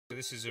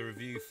this is a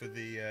review for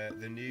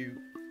the new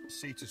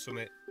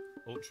Summit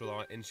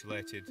Ultralight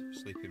Insulated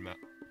sleeping mat.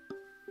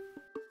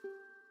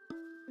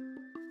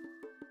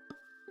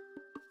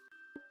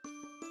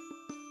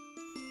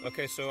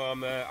 Okay, so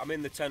I'm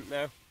in the tent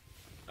now.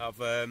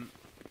 I've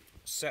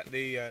set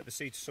the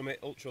Summit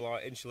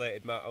Ultralight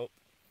Insulated mat up.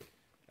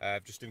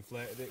 I've just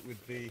inflated it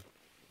with the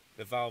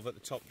valve at the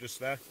top just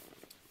there.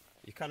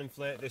 You can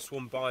inflate this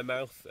one by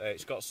mouth.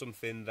 It's got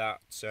something that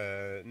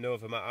no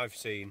other mat I've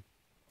seen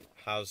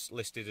has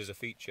listed as a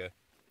feature.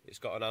 It's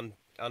got an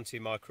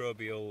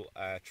antimicrobial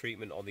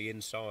treatment on the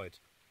inside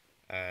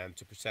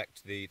to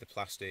protect the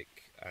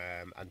plastic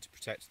and to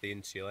protect the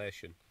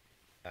insulation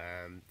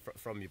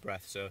from your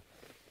breath. So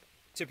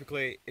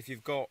typically, if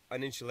you've got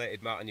an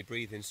insulated mat and you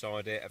breathe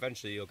inside it,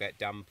 eventually you'll get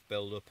damp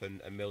build up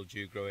and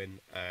mildew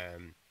growing.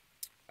 And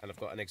I've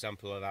got an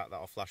example of that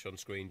I'll flash on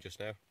screen just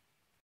now.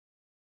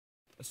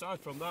 Aside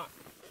from that,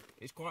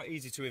 it's quite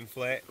easy to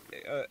inflate.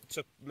 It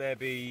took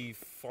maybe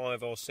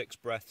 5 or 6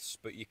 breaths,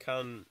 but you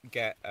can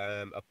get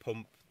a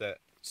pump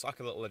that's like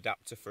a little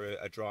adapter for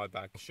a dry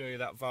bag. I'll show you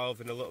that valve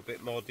in a little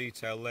bit more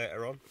detail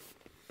later on.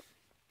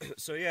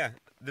 So yeah,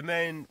 the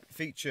main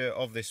feature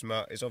of this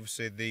mat is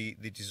obviously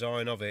the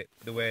design of it,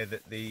 the way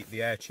that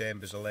the air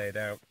chambers are laid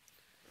out.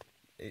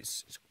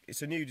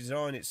 It's a new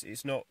design.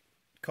 It's not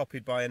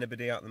copied by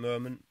anybody at the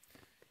moment.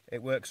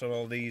 It works on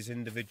all these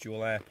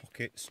individual air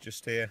pockets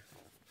just here.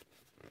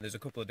 There's a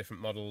couple of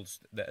different models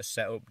that are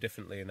set up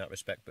differently in that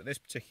respect, but this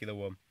particular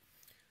one,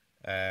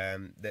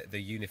 they're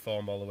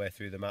uniform all the way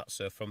through the mat,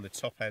 so from the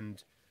top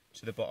end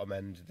to the bottom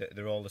end,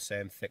 they're all the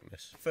same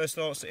thickness. First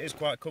thoughts, it is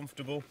quite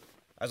comfortable.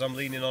 As I'm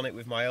leaning on it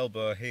with my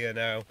elbow here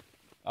now,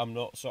 I'm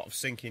not sort of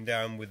sinking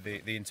down with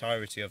the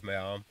entirety of my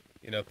arm.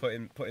 You know,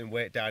 putting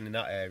weight down in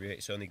that area,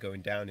 it's only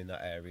going down in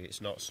that area.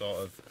 It's not sort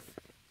of,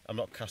 I'm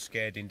not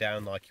cascading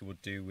down like you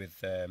would do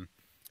with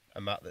a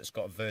mat that's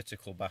got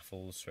vertical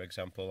baffles, for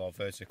example, or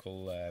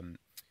vertical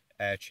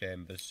air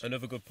chambers.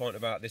 Another good point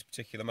about this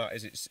particular mat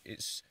is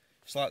it's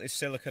slightly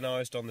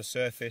siliconized on the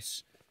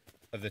surface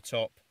of the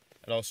top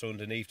and also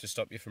underneath to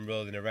stop you from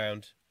rolling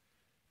around.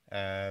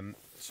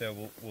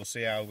 So we'll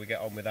see how we get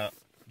on with that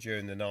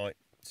during the night,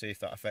 see if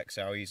that affects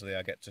how easily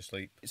I get to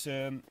sleep. It's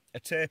a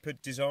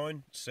tapered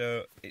design,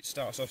 so it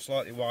starts off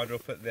slightly wider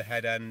up at the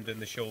head end and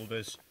the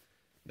shoulders,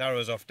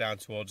 narrows off down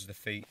towards the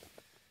feet.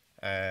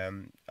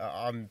 I'm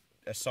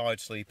a side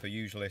sleeper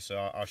usually,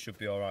 so I should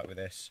be alright with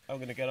this. I'm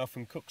going to get off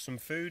and cook some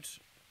food,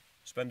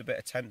 spend a bit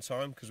of tent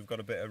time because we've got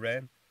a bit of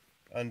rain,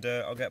 and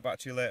I'll get back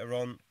to you later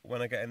on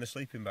when I get in the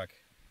sleeping bag.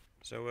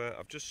 So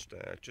I've just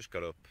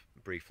got up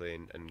briefly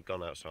and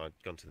gone outside,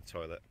 gone to the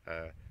toilet,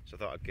 so I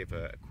thought I'd give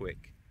a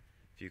quick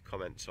few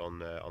comments on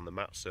the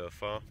mat so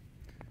far.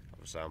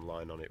 Obviously I'm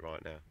lying on it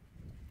right now.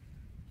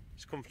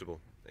 It's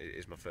comfortable. It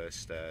is my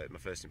first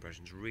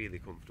impressions. Really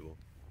comfortable.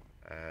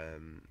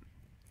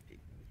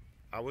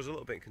 I was a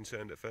little bit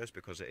concerned at first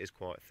because it is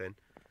quite thin,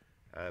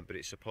 but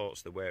it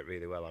supports the weight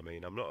really well. I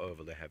mean, I'm not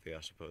overly heavy,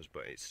 I suppose,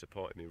 but it's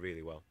supported me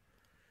really well.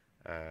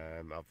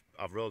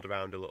 I've rolled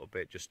around a little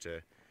bit just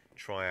to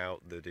try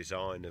out the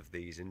design of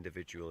these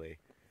individually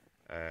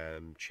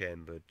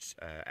chambered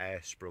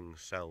air-sprung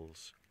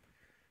cells.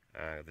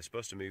 They're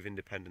supposed to move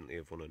independently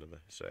of one another,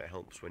 so it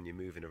helps when you're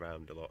moving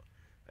around a lot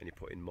and you're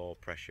putting more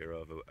pressure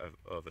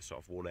over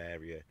sort of one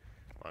area,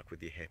 like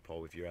with your hip or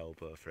with your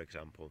elbow, for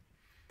example.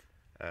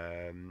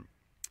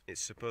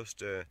 It's supposed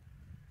to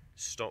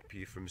stop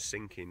you from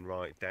sinking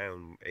right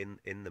down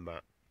in the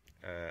mat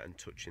and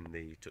touching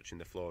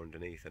the floor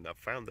underneath, and I've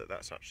found that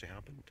that's actually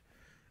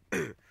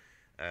happened.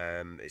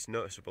 It's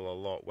noticeable a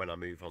lot when I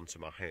move onto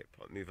my hip,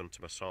 I move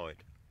onto my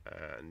side,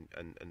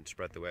 and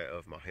spread the weight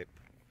over my hip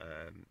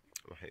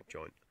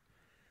joint,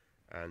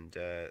 and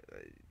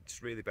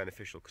it's really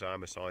beneficial because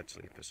I'm a side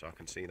sleeper, so I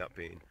can see that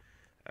being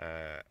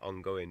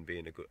ongoing,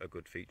 being a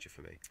good feature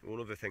for me.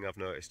 One other thing I've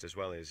noticed as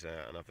well is,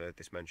 and I've heard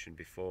this mentioned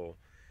before,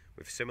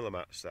 with similar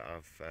mats that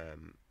have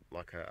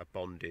like a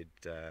bonded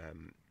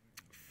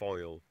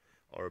foil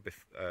or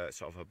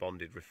sort of a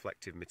bonded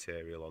reflective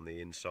material on the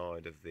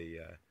inside of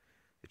the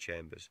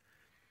chambers,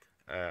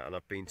 and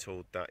I've been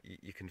told that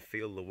you can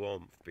feel the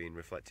warmth being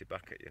reflected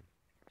back at you,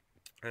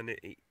 and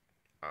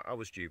I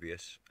was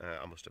dubious,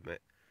 I must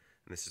admit,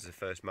 and this is the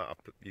first mat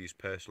I've used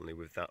personally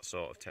with that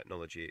sort of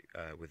technology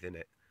within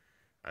it,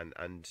 and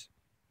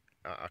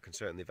I can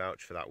certainly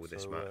vouch for that with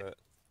this mat.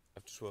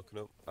 I've just woken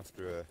up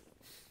after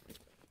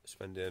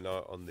spending a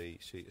night on the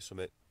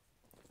Summit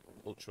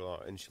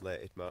Ultralight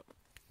Insulated mat,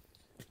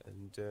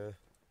 and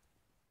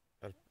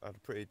I had a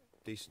pretty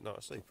decent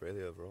night's sleep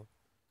really overall.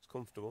 It's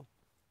comfortable,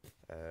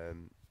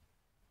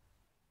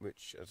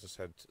 which, as I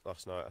said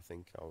last night, I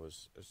think I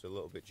was a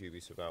little bit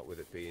dubious about with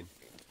it being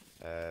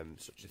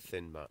such a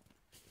thin mat.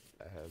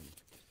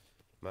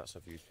 Mats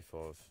I've used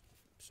before have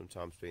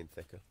sometimes been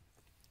thicker,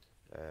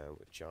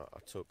 which I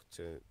took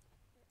to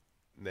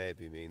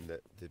maybe mean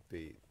that they'd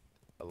be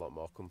a lot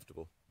more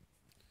comfortable,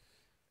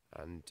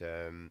 and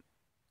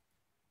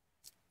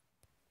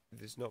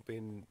there's not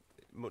been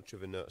much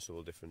of a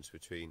noticeable difference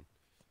between,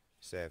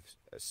 say,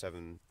 a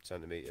 7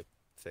 centimetre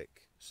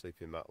thick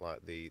sleeping mat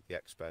like the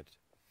X-Bed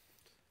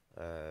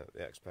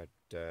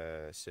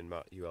Sin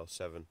Mat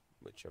UL7,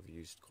 which I've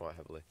used quite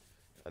heavily,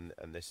 and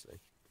this thing.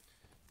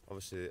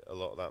 Obviously a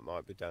lot of that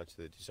might be down to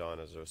the design.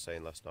 As I was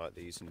saying last night,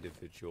 these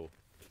individual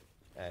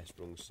air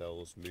sprung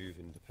cells move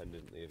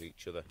independently of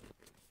each other,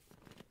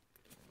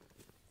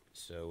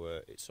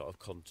 so it sort of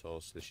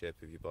contours to the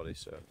shape of your body.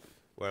 So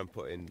where I'm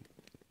putting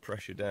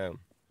pressure down,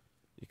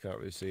 you can't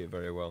really see it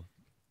very well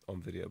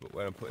on video, but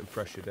where I'm putting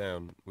pressure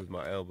down with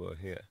my elbow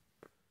here,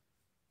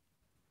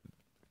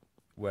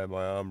 where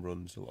my arm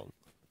runs along,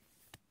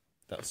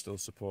 that's still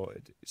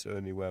supported. It's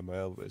only where my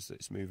elbow is that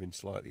it's moving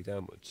slightly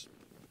downwards,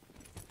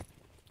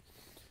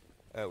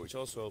 which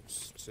also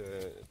helps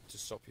to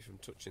stop you from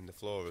touching the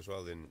floor as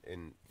well in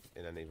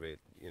any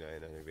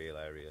real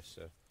area.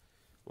 So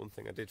one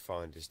thing I did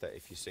find is that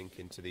if you sink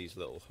into these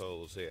little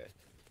holes here,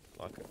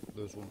 like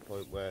there was one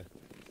point where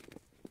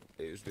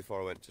it was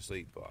before I went to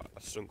sleep, but I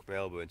sunk my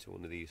elbow into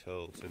one of these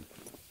holes and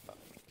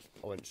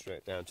I went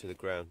straight down to the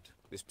ground.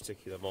 This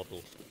particular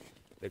model,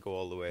 they go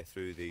all the way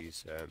through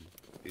these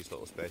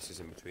little spaces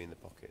in between the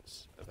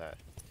pockets of air,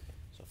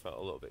 so I felt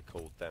a little bit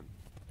cold then.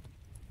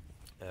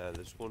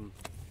 There's one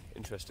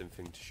interesting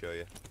thing to show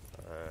you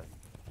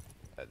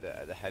at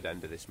the head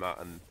end of this mat,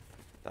 and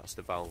that's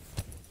the valve.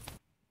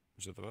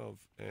 So the valve,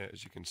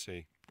 as you can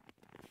see,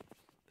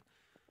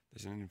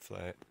 there's an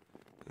inflate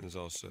and there's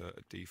also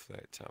a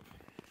deflate tab.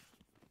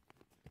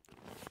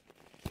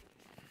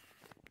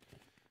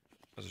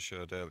 As I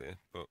showed earlier,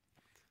 but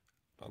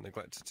I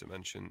neglected to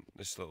mention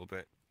this little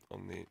bit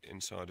on the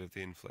inside of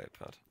the inflate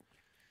pad.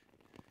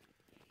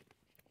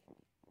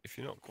 If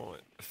you're not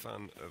quite a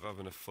fan of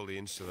having a fully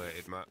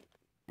insulated mat,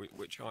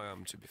 which I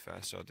am to be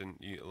fair, so I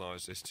didn't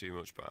utilise this too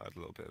much, but I had a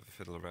little bit of a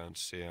fiddle around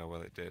to see how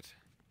well it did.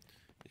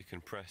 You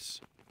can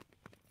press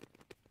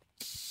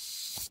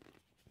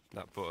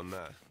that button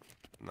there,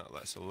 and that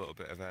lets a little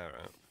bit of air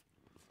out.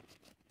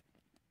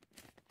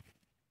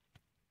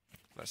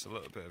 Lets a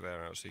little bit of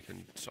air out, so you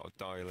can sort of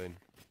dial in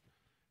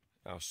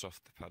how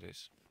soft the pad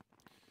is.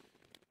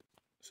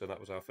 So that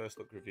was our first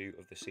look review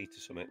of the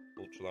Summit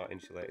Ultralight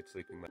Insulated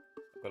Sleeping Mat.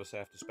 I've got to say,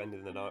 after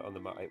spending the night on the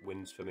mat, it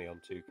wins for me on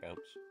 2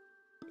 counts.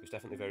 It was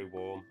definitely very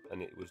warm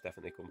and it was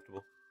definitely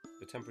comfortable.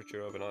 The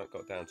temperature overnight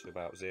got down to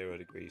about 0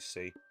 degrees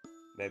C,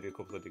 maybe a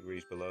couple of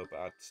degrees below, but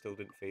I still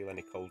didn't feel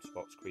any cold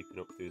spots creeping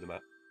up through the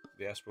mat.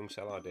 The air sprung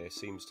cell idea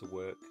seems to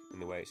work in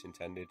the way it's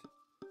intended.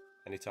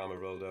 Anytime I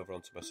rolled over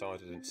onto my side,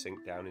 I didn't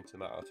sink down into the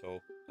mat at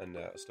all, and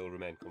I still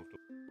remained comfortable.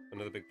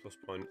 Another big plus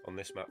point on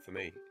this mat for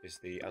me is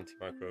the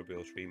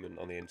antimicrobial treatment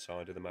on the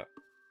inside of the mat.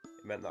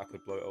 It meant that I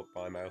could blow it up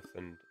by mouth,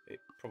 and it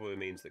probably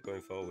means that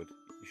going forward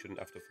you shouldn't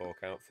have to fork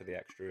out for the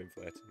extra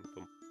inflating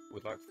pump.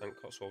 We'd like to thank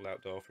Cotswold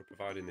Outdoor for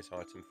providing this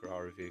item for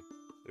our review.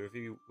 The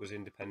review was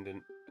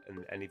independent,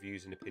 and any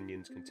views and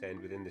opinions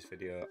contained within this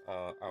video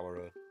are our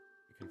own.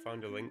 You can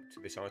find a link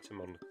to this item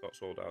on the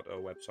Cotswold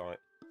Outdoor website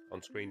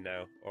on screen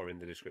now or in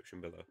the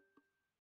description below.